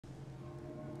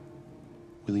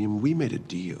William, we made a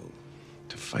deal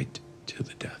to fight till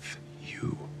the death.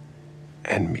 You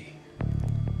and me.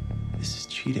 This is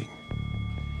cheating.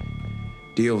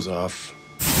 Deal's off.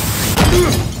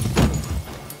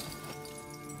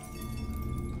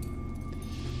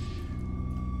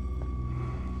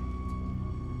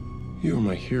 You were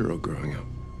my hero growing up.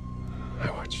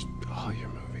 I watched all your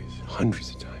movies hundreds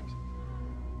of times.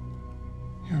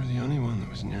 You were the only one that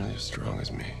was nearly as strong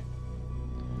as me.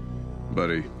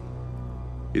 Buddy,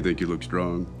 you think you look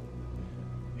strong?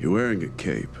 You're wearing a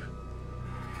cape.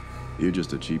 You're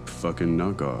just a cheap fucking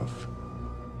knockoff.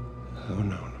 Oh,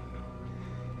 no.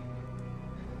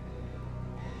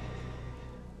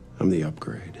 I'm the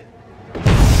upgrade.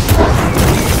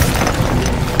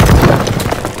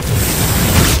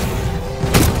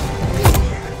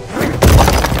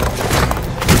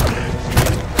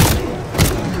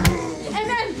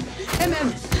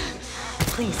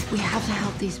 Please, we have to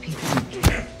help these people.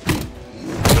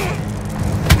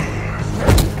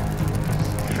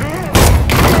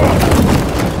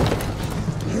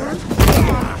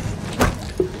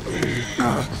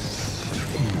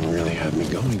 You really had me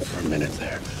going for a minute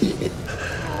there.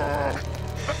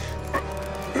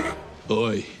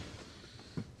 Oi.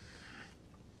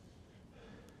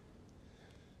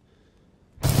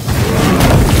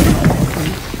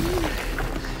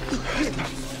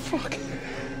 Fuck.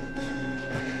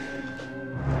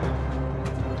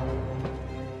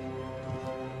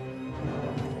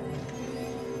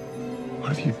 What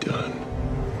have you done?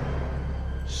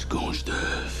 Scourge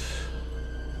death.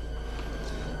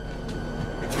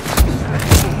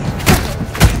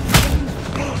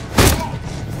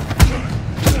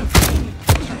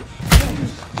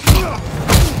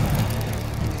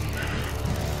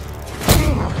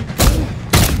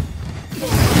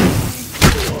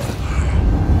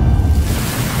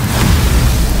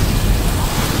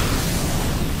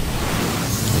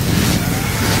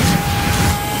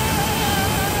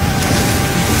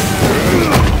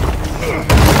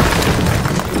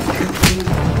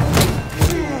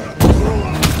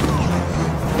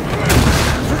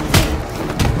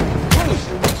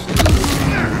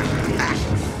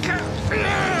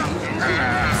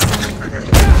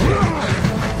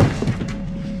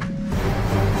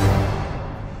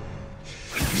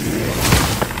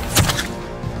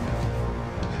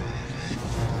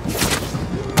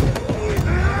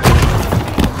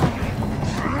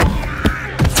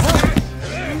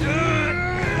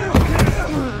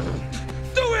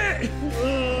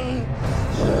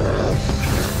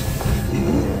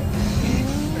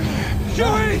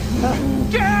 Hughie!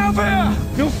 Get out of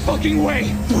here! No fucking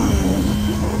way!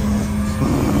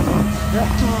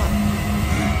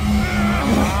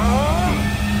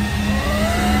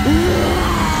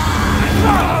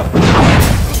 Ah!